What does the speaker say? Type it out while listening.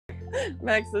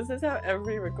Max, this is how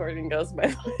every recording goes, by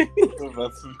the way. Oh,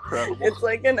 that's incredible. It's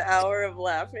like an hour of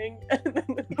laughing.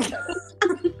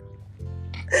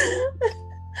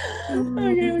 And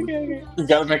then okay. You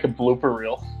gotta make a blooper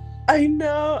reel. I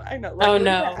know. Luckily, Oh,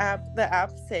 no. The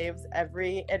app saves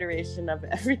every iteration of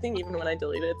everything, even when I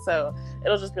delete it. So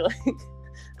it'll just be like,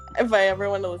 if I ever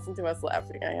want to listen to us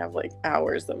laughing, I have like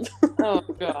hours of. Oh,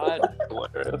 God.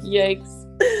 Hilarious. Yikes.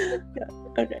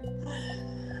 Yeah. Okay.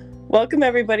 Welcome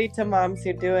everybody to Moms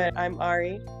Who Do It. I'm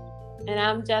Ari, And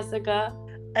I'm Jessica.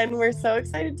 and we're so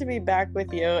excited to be back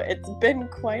with you. It's been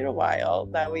quite a while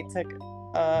that we took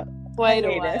Quite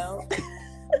a hiatus. while.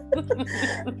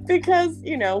 Because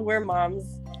we're moms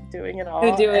doing it all.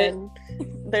 Who do it. And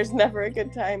there's never a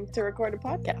good time to record a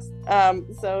podcast.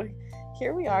 So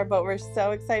here we are, but we're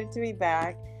so excited to be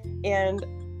back.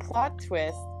 And plot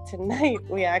twist, tonight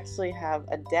we actually have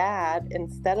a dad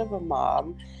instead of a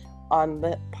mom on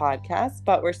the podcast,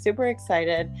 but we're super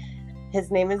excited. His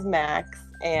name is Max,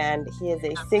 and he is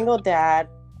a single dad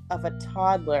of a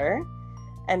toddler,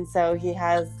 and so he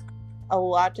has a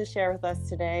lot to share with us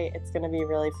today. It's going to be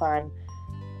really fun.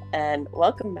 And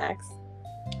welcome, Max.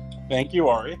 Thank you,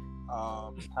 Ari.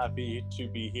 Happy to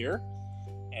be here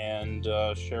and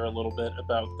share a little bit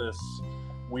about this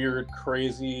weird,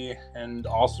 crazy, and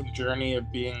awesome journey of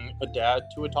being a dad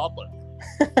to a toddler.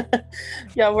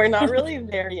 Yeah, we're not really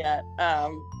there yet.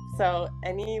 So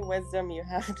any wisdom you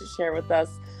have to share with us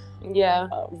Yeah.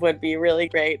 would be really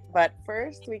great. But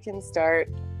first, we can start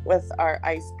with our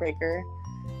icebreaker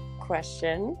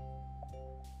question.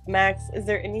 Max, is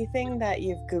there anything that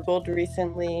you've Googled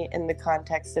recently in the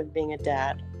context of being a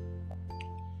dad?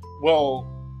 Well,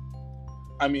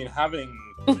 I mean, having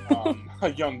a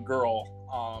young girl,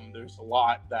 there's a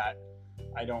lot that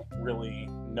I don't really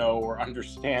know or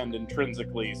understand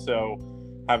intrinsically. So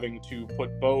having to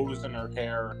put bows in her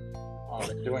hair,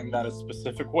 doing that a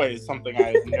specific way is something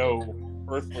I have no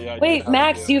earthly idea. Wait, how to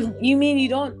Max, do. you mean you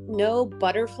don't know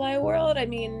Butterfly World? I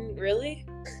mean, really?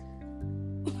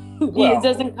 Well- It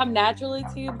doesn't come naturally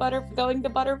to you, going to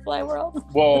Butterfly World?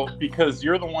 Well, because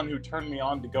you're the one who turned me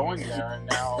on to going there, and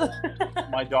now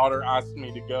my daughter asked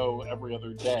me to go every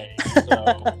other day.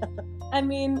 So I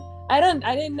mean, I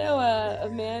didn't know a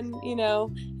man,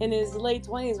 in his late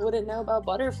 20s wouldn't know about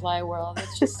Butterfly World.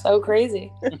 It's just so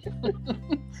crazy.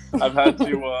 I've had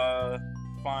to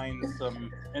find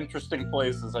some interesting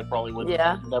places I probably would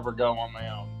never go on my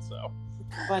own. So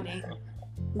Funny.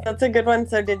 That's a good one.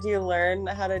 So did you learn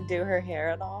how to do her hair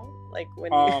at all? Like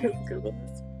when you Googled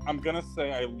this? I'm gonna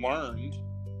say I learned,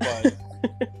 but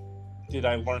did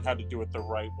I learn how to do it the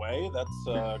right way? That's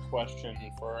a question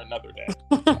for another day.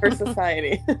 For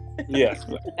society. Yes.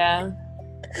 Yeah.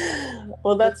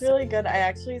 Well, that's really good. I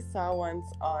actually saw once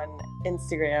on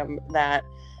Instagram that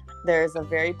there's a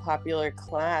very popular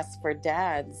class for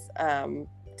dads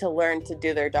to learn to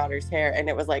do their daughter's hair, and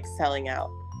it was like selling out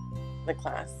the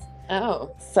class.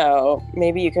 Oh. So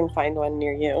maybe you can find one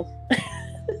near you.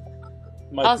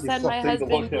 Might I'll be send my something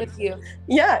to look husband with you.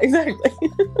 Yeah, exactly.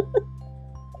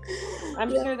 I'm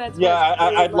sure that's Yeah, what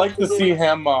I'd he'd like love to do. see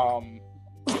him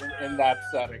in that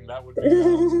setting. That would be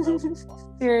fun.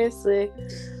 Seriously.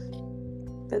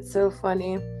 That's so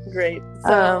funny. Great.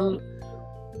 So,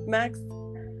 Max,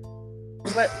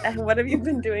 what have you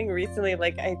been doing recently?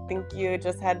 Like, I think you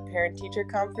just had parent-teacher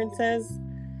conferences.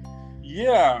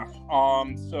 Yeah.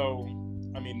 So,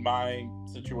 I mean, my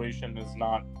situation is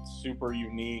not super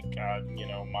unique.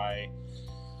 My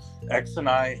ex and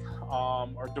I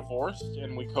are divorced,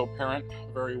 and we co-parent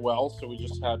very well. So we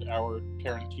just had our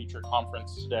parent-teacher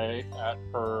conference today at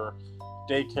her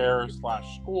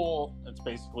daycare/school. It's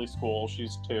basically school.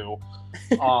 She's 2.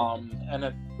 And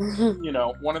it,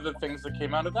 one of the things that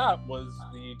came out of that was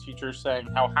the teacher saying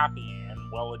how happy and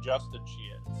well-adjusted she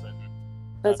is. And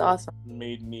That's awesome.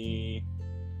 made me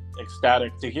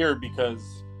ecstatic to hear because,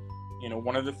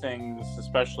 one of the things,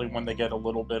 especially when they get a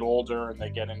little bit older and they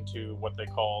get into what they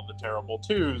call the terrible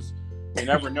twos, you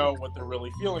never know what they're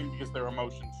really feeling because their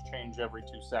emotions change every 2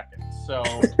 seconds. So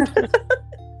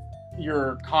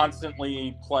you're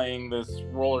constantly playing this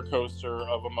roller coaster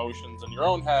of emotions in your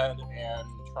own head and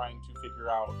trying to figure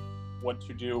out what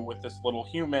to do with this little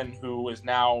human who is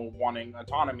now wanting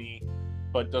autonomy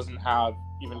but doesn't have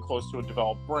even close to a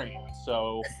developed brain.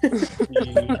 So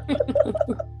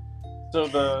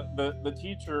the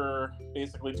teacher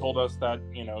basically told us that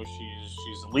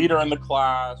she's a leader in the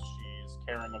class, she's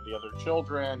caring of the other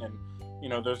children, and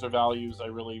those are values I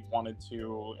really wanted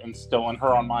to instill in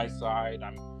her on my side.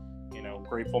 I'm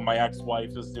grateful my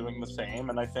ex-wife is doing the same,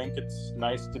 and I think it's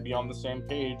nice to be on the same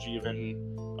page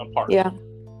even apart. Yeah.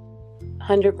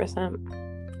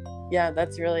 100%. Yeah,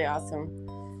 that's really awesome.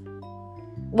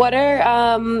 What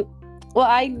are well,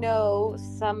 I know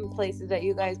some places that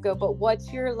you guys go, but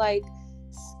what's your like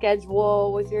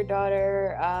schedule with your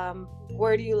daughter?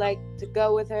 Where do you like to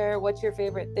go with her? What's your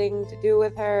favorite thing to do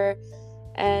with her?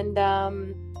 And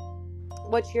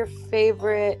what's your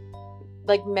favorite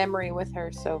like memory with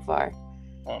her so far?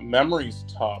 Memory's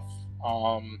tough.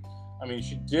 I mean,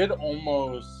 she did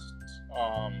almost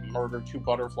murder 2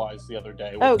 butterflies the other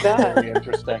day, which Oh, was God. very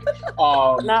interesting.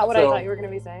 Not what I so- thought you were going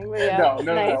to be saying, but yeah.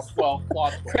 No. Nice. Well,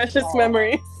 plot twist. Precious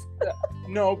memories.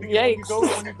 No, because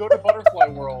Yikes. when you go to Butterfly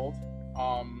World,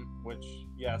 which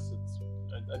yes, it's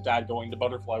a dad going to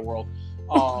Butterfly World,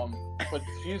 but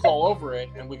she's all over it,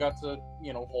 and we got to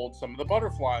hold some of the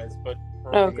butterflies. But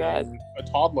her Oh, being God. a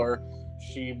toddler,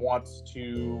 she wants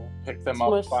to pick them up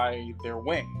Smush. by their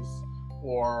wings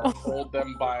or hold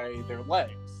them by their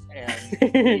legs.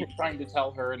 And me trying to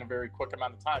tell her in a very quick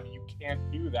amount of time, you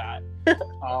can't do that.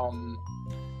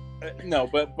 No,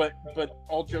 but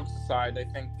all jokes aside, I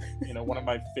think one of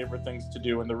my favorite things to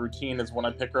do in the routine is when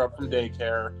I pick her up from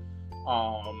daycare.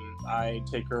 I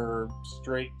take her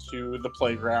straight to the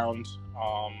playground.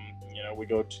 We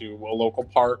go to a local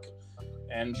park,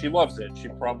 and she loves it. She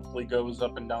probably goes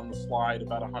up and down the slide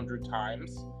about 100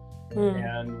 times.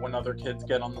 And when other kids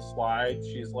get on the slide,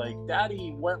 she's like,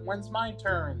 "Daddy, when's my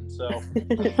turn?" So,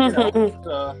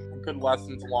 good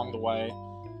lessons along the way.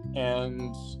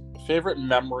 And favorite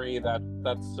memory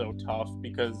that's so tough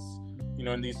because,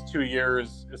 in these 2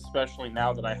 years, especially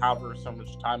now that I have her so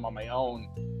much time on my own,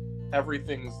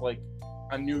 everything's like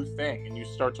a new thing, and you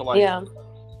start to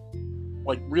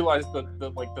realize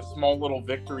the small little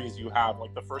victories you have,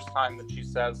 like the first time that she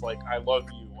says like "I love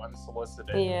you"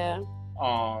 unsolicited. Yeah.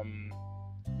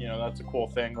 That's a cool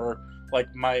thing. Or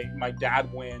like my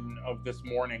dad win of this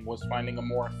morning was finding a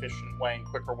more efficient way and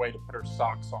quicker way to put her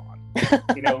socks on. Just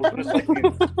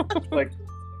like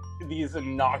these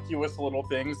innocuous little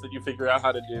things that you figure out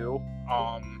how to do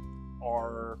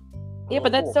are Yeah,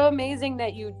 but that's cool. so amazing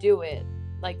that you do it.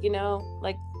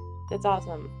 That's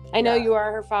awesome. I know you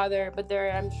are her father, but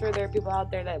I'm sure there are people out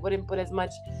there that wouldn't put as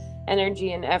much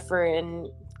energy and effort and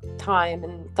time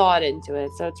and thought into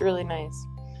it. So it's really nice.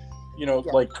 And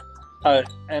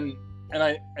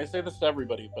I say this to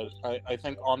everybody, but I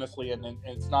think honestly, and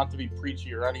it's not to be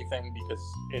preachy or anything, because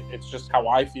it's just how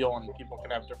I feel, and people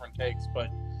can have different takes, but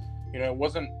it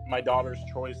wasn't my daughter's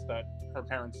choice that her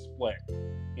parents split.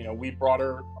 We brought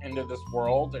her into this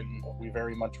world, and we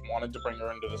very much wanted to bring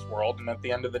her into this world, and at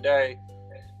the end of the day,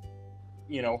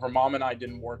 her mom and I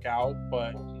didn't work out,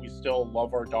 but we still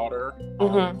love our daughter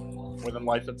within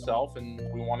life itself, and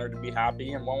we want her to be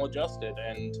happy and well adjusted,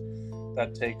 and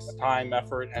that takes time,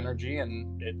 effort, energy,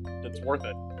 and it's worth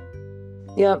it.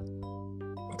 Yep.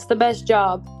 It's the best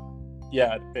job.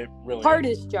 Yeah, it really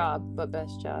Hardest job, but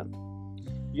best job.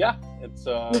 Yeah, it's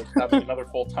having another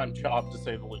full-time job, to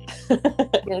say the least.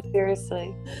 Yeah,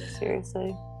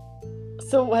 seriously.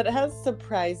 So what has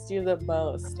surprised you the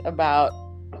most about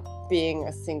being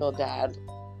a single dad?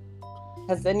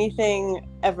 Has anything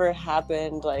ever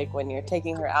happened, like when you're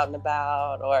taking her out and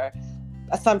about, or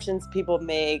assumptions people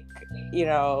make,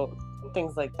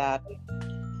 things like that?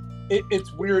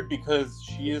 It's weird because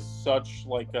she is such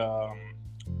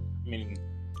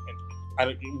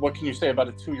what can you say about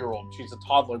a 2-year-old? She's a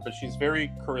toddler, but she's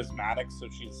very charismatic, so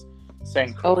she's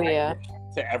saying yeah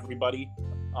to everybody,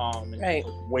 and right,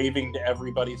 waving to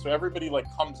everybody, so everybody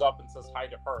comes up and says hi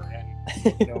to her.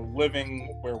 And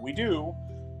living where we do,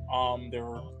 there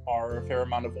are a fair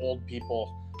amount of old people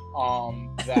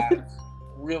that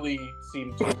really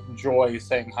seem to enjoy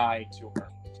saying hi to her.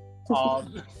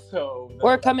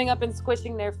 Or coming up and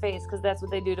squishing their face, because that's what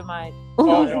they do to mine.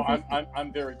 Oh no,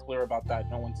 I'm very clear about that.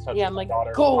 No one's touching I'm my like,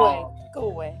 daughter. go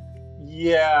away.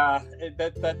 Yeah,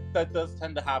 that does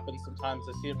tend to happen sometimes.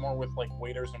 I see it more with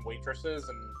waiters and waitresses,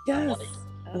 and Yes.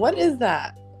 What is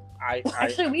that?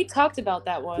 Actually, we talked about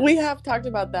that one. We have talked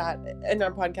about that in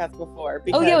our podcast before.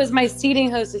 Because... Oh yeah, it was my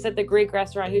seating hostess at the Greek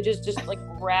restaurant who just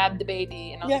grabbed the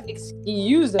baby, and I was like,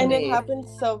 "Excuse me." And it happens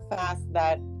so fast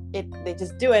that they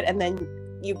just do it, and then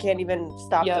you can't even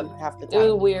stop them half the time.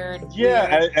 It was weird.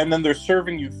 Yeah, and then they're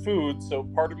serving you food, so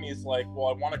part of me is like, well,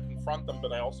 I want to confront them,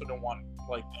 but I also don't want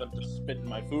them to spit in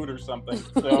my food or something.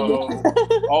 So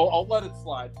I'll let it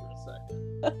slide for a second.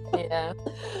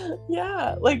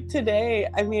 Yeah. Like today,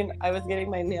 I was getting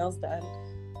my nails done.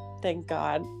 Thank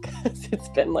God, because it's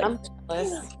been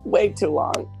way too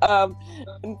long.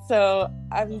 And so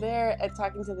I'm there at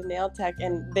talking to the nail tech,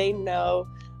 and they know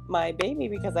my baby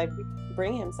because I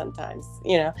bring him sometimes,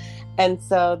 and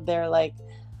so they're like,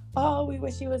 "Oh, we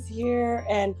wish he was here,"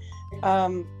 and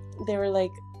they were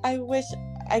like, "I wish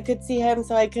I could see him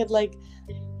so I could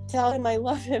tell him I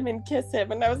love him and kiss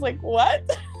him. And I was like, what?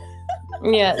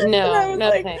 Yeah, And I no, was no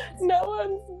like, thanks. no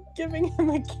one's giving him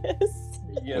a kiss.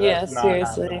 Yeah, that's not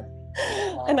seriously. happening.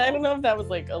 And I don't know if that was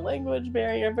like a language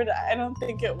barrier, but I don't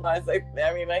think it was. I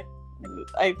mean,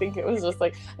 I think it was just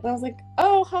like, and I was like,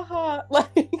 oh, haha. Like,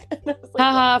 and I was like,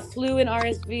 Haha, flu and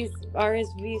RSV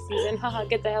season. Haha,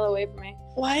 get the hell away from me.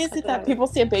 why is it that people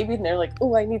see a baby and they're like,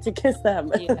 oh, I need to kiss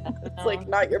them? Yeah, It's like,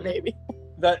 not your baby.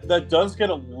 That does get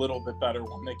a little bit better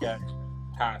when they get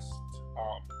past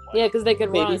Yeah, because they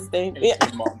could Baby run. stain. 18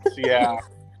 Yeah. months. Yeah.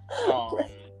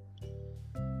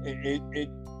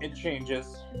 It changes,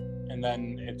 and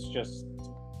then it's just,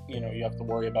 you have to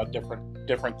worry about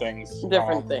different things.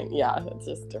 Different thing. Yeah, it's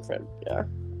just different. Yeah.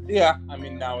 Yeah, I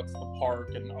mean, now it's the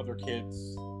park and other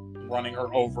kids running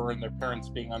her over and their parents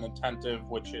being unattentive,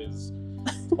 which is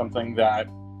something that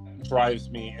drives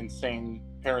me insane.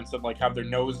 Parents that like have their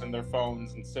nose in their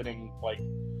phones and sitting like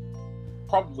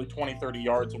probably 20-30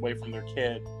 yards away from their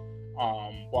kid,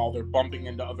 while they're bumping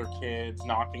into other kids,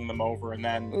 knocking them over, and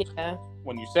then Yeah.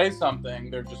 when you say something,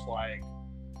 they're like,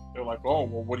 oh,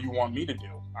 well, what do you want me to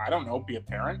do? I don't know, be a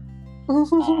parent.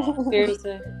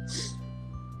 Seriously.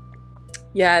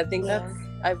 Yeah, I think Yeah.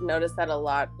 I've noticed that a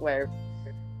lot where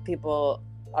people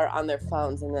are on their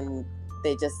phones and then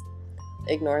they just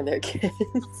ignore their kids.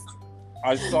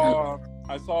 I saw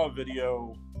a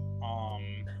video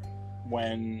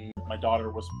when my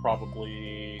daughter was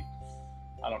probably,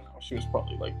 I don't know, she was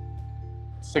probably like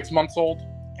 6 months old,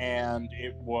 and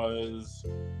it was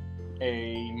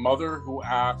a mother who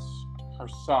asked her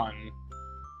son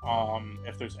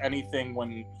if there's anything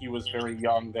when he was very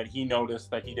young that he noticed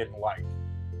that he didn't like,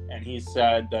 and he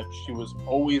said that she was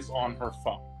always on her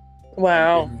phone.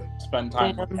 Wow. And didn't spend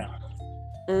time with him.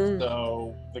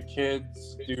 So the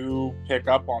kids do pick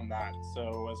up on that.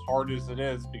 So as hard as it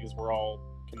is, because we're all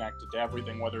connected to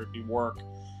everything, whether it be work,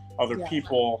 other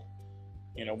people,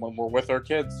 when we're with our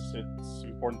kids, it's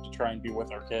important to try and be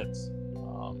with our kids.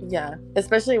 Yeah,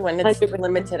 especially when it's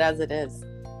limited as it is.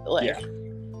 Like,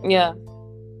 Yeah.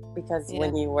 because Yeah.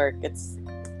 when you work,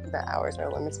 the hours are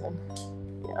limited.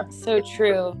 Yeah. So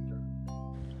true.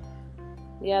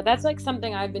 Yeah, that's like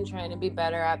something I've been trying to be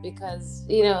better at, because,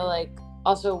 like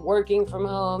also working from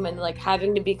home and like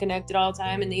having to be connected all the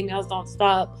time, and the emails don't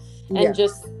stop, and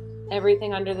just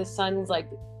everything under the sun's like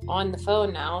on the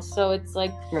phone now. So it's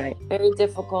like Right. very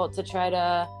difficult to try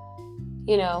to,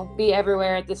 be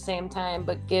everywhere at the same time,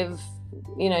 but give,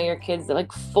 your kids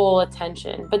like full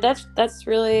attention. But that's a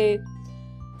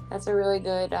really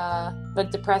good,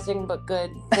 but depressing but good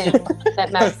thing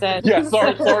that Matt said. Yeah,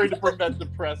 sorry to bring that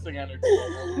depressing energy.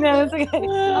 No, it's okay.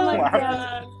 Oh my Wow.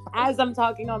 God. As I'm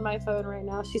talking on my phone right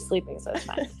now, she's sleeping, so it's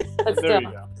fine. But There still,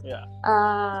 you go. Yeah.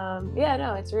 yeah,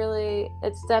 no, it's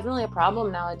definitely a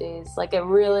problem nowadays. Like I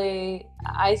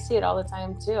see it all the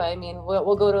time too. I mean,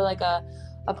 we'll go to like a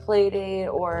play date,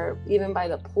 or even by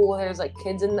the pool, there's like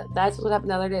kids that's what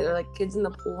happened the other day. There are like kids in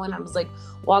the pool, and I was like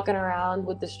walking around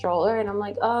with the stroller, and I'm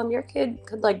like, your kid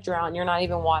could like drown. You're not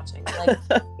even watching. Like,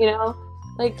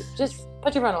 like just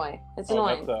put your phone away. It's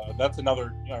annoying. That's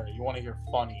another. All right, you want to hear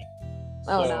funny?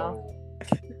 Oh, no.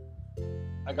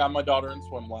 I got my daughter in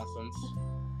swim lessons.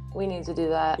 We need to do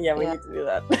that. Yeah, we need to do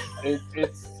that.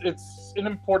 It's an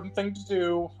important thing to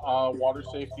do. Water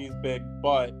safety is big,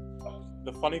 but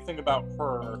the funny thing about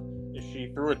her is she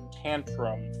threw a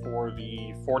tantrum for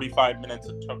the 45 minutes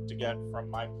it took to get from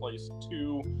my place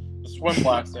to the swim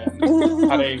lesson.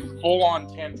 Had a full-on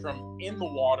tantrum in the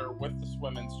water with the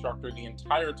swim instructor the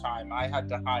entire time. I had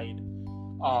to hide,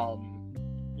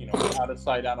 out of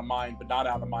sight, out of mind, but not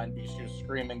out of mind because she was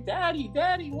screaming, "Daddy,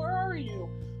 Daddy, where are you?"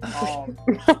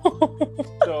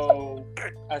 So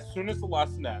as soon as the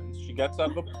lesson ends, she gets out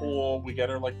of the pool. We get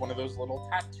her like one of those little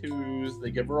tattoos.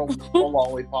 They give her a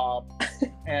lollipop,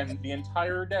 and the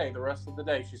entire day, the rest of the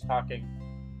day, she's talking.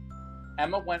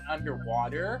 Emma went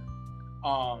underwater.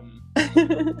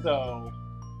 So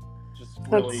just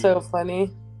really, That's so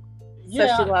funny. So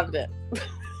she loved it.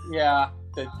 Yeah,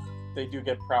 they do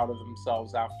get proud of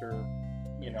themselves after,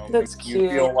 That's you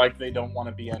cute. feel like they don't want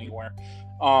to be anywhere.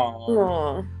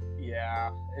 Aw.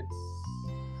 Yeah,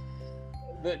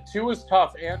 the 2 is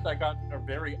tough, and I got a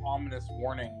very ominous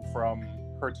warning from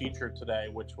her teacher today,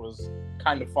 which was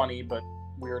kind of funny but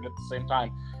weird at the same time.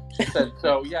 She said,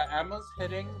 "So yeah, Emma's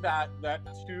hitting that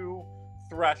 2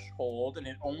 threshold, and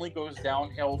it only goes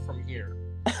downhill from here."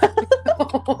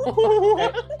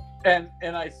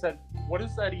 And I said, "What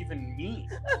does that even mean?"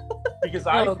 Because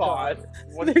I thought,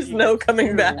 there's no coming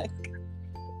 2, back.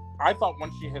 I thought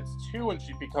when she hits 2 and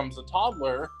she becomes a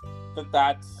toddler,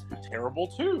 that's terrible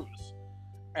twos.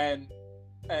 And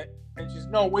And she's,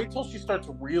 no, wait till she starts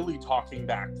really talking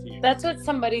back to you. That's what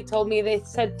somebody told me. They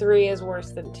said 3 is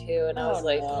worse than 2, and I was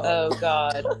like, no. oh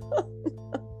God.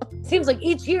 Seems like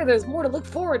each year there's more to look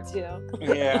forward to.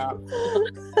 Yeah.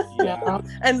 Yeah.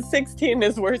 And 16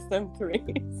 is worse than 3.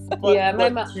 So. But, Yeah, my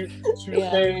but mom.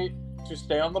 to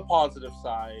stay on the positive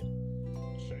side,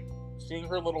 seeing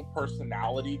her little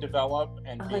personality develop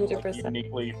and being like 100%.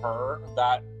 uniquely her,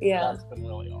 Yeah. that's been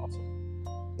really awesome.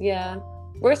 Yeah.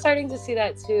 We're starting to see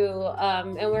that too.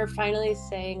 And we're finally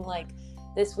saying, like,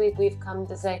 this week we've come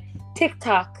to say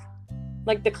TikTok,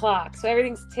 like the clock. So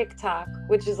everything's TikTok,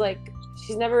 which is like,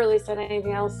 she's never really said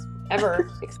anything else ever,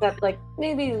 except like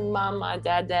maybe mama,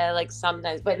 dad, like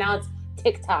sometimes. But now it's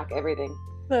TikTok, everything.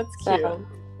 That's cute. So,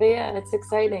 but yeah, it's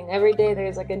exciting. Every day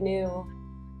there's like a new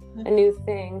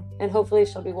thing, and hopefully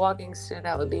she'll be walking soon.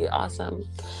 That would be awesome.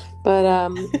 But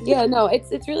yeah, no,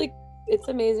 it's really, it's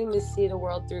amazing to see the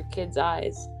world through kids'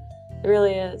 eyes. It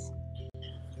really is.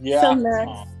 Yeah. So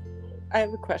Max, I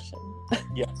have a question.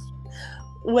 Yes.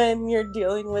 When you're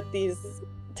dealing with these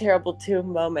terrible 2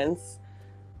 moments,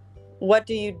 what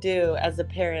do you do as a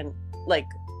parent, like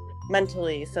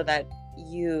mentally, so that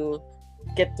you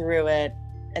get through it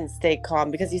and stay calm?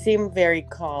 Because you seem very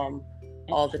calm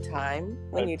all the time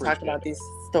when you talk about these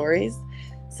stories.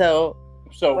 So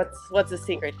what's the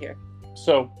secret here?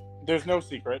 So there's no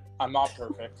secret. I'm not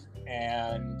perfect,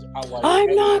 and I'm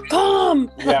not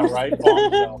calm. Yeah, right.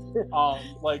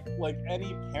 Like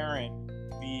any parent,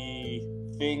 the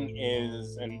thing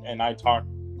is, and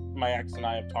my ex and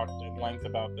I have talked at length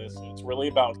about this. It's really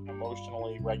about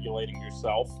emotionally regulating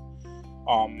yourself.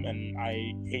 And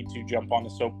I hate to jump on a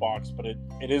soapbox, but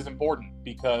it is important,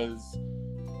 because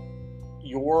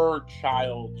your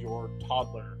child, your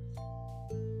toddler,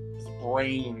 his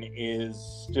brain is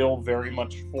still very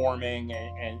much forming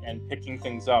and picking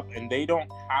things up, and they don't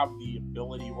have the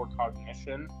ability or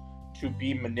cognition to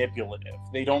be manipulative.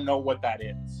 They don't know what that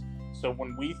is. So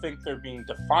when we think they're being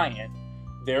defiant,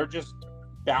 they're just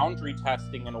boundary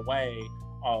testing in a way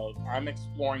of, I'm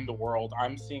exploring the world,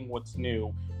 I'm seeing what's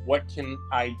new, what can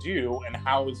I do, and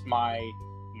how is my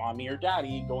mommy or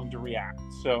daddy going to react?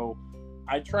 So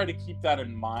I try to keep that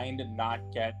in mind and not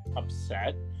get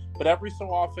upset, but every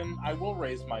so often I will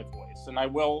raise my voice, and I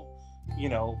will,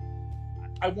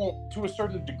 I won't to a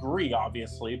certain degree,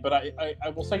 obviously, but I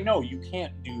will say, no, you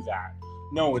can't do that.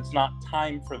 No, it's not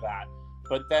time for that.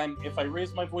 But then if I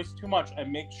raise my voice too much, I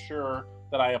make sure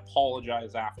that I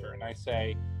apologize after, and I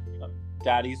say,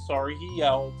 Daddy's sorry he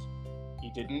yelled. He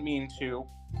didn't mean to.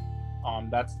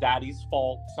 That's Daddy's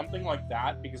fault. Something like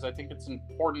that, because I think it's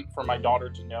important for my daughter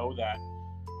to know that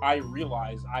I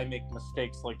realize I make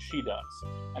mistakes like she does.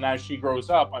 And as she grows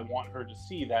up, I want her to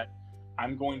see that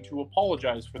I'm going to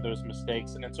apologize for those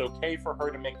mistakes, and it's okay for her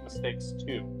to make mistakes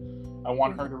too. I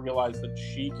want her to realize that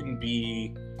she can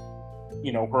be,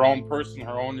 her own person,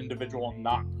 her own individual, and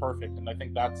not perfect. And I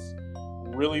think that's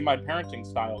really my parenting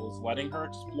style, is letting her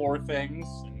explore things.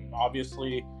 And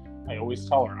obviously I always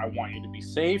tell her, I want you to be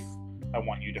safe, I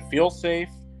want you to feel safe,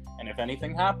 and if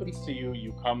anything happens to you,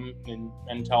 you come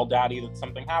and tell Daddy that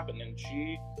something happened. And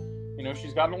she,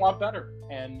 she's gotten a lot better,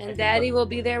 and Daddy will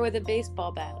be there with a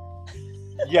baseball bat.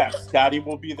 Yes, Daddy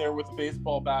will be there with a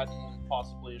baseball bat and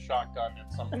possibly a shotgun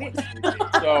at some point.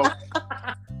 So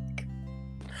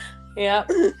yeah,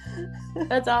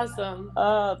 that's awesome.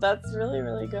 Oh, that's really,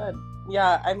 really good.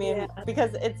 Yeah, I mean,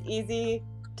 because it's easy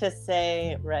to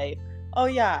say, right, oh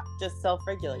yeah, just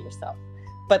self-regulate yourself.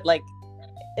 But like,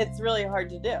 it's really hard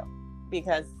to do,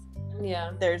 because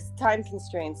there's time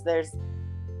constraints, there's,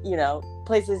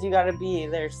 places you gotta be,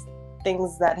 there's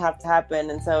things that have to happen.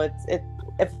 And so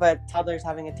if a toddler's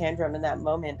having a tantrum in that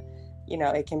moment,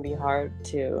 it can be hard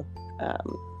to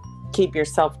keep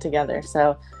yourself together.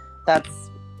 So that's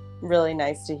really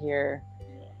nice to hear.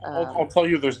 I'll tell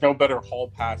you, there's no better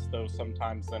hall pass though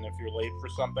sometimes than if you're late for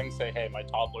something, say, hey, my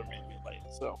toddler made me late.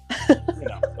 So,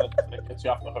 that gets you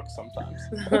off the hook sometimes.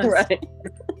 Right.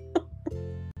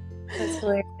 That's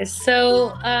hilarious.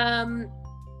 So,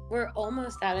 we're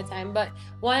almost out of time, but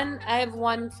I have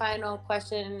one final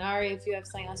question, and Ari, if you have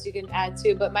something else you can add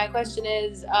to, but my question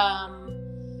is,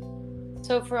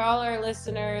 so for all our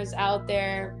listeners out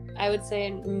there, I would say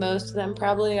most of them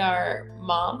probably are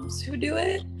moms who do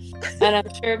it. And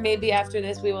I'm sure maybe after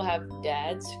this we will have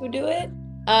dads who do it.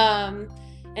 And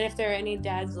if there are any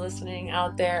dads listening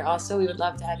out there, also, we would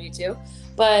love to have you too.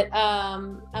 But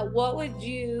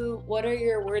what are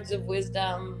your words of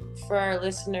wisdom for our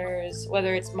listeners,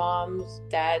 whether it's moms,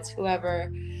 dads,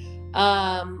 whoever,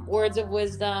 words of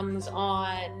wisdoms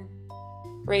on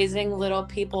raising little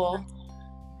people?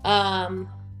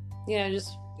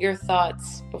 Just your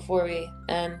thoughts before we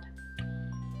end.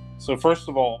 So first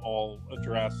of all, I'll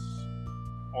address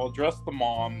the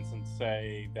moms and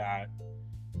say that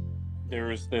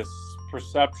there's this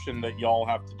perception that y'all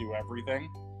have to do everything.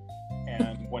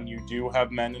 And when you do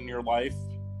have men in your life,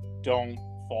 don't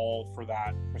fall for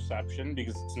that perception,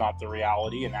 because it's not the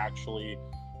reality, and actually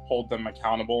hold them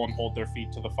accountable and hold their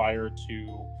feet to the fire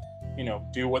to,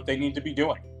 do what they need to be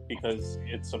doing, because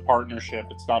it's a partnership.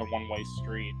 It's not a one-way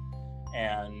street.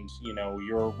 And,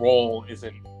 your role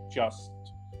isn't just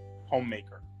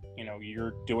homemaker.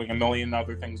 You're doing a million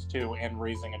other things too, and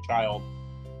raising a child.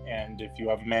 And if you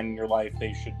have men in your life,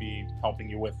 they should be helping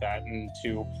you with that. And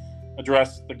to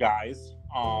address the guys,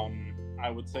 I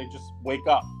would say just wake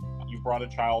up. You brought a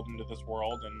child into this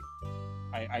world,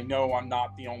 and I know I'm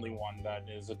not the only one that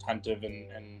is attentive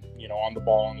and on the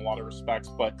ball in a lot of respects,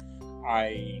 but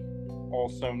I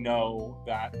also know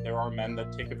that there are men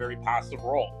that take a very passive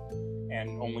role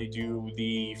and only do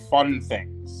the fun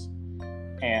things.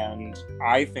 And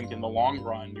I think in the long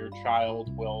run, your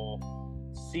child will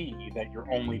see that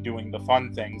you're only doing the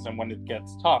fun things, and when it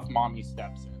gets tough, mommy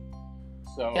steps in.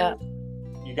 So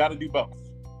you got to do both.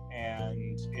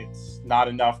 And it's not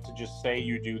enough to just say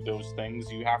you do those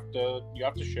things. You have to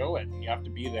show it, and you have to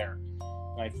be there.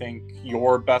 And I think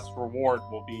your best reward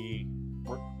will be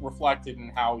reflected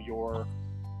in how your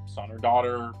son or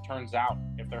daughter turns out.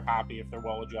 If they're happy, if they're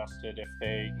well adjusted, if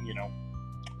they,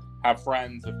 have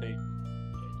friends, if they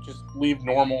just leave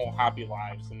normal, happy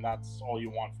lives, and that's all you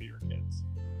want for your kids.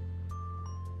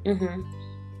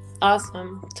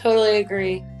 Awesome. Totally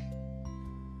agree.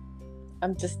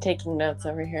 I'm just taking notes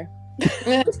over here.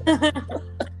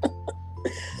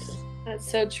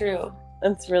 That's so true.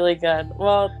 That's really good.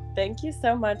 Well, thank you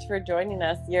so much for joining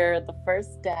us. You're the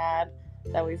first dad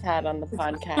that we've had on the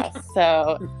podcast.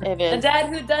 So it is a dad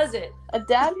who does it. A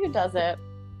dad who does it.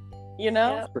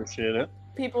 Yep. Appreciate it.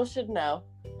 People should know.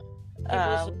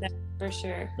 For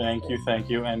sure. Thank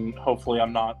you. And hopefully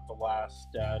I'm not the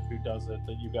last dad who does it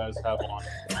that you guys have on.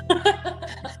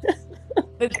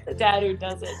 The dad who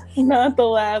does it. Not the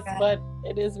last, but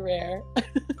it is rare.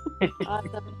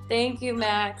 Awesome. Thank you,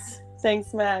 Max.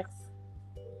 Thanks, Max.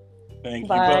 Thank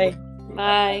Bye. you.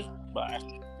 Bye.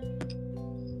 Bye.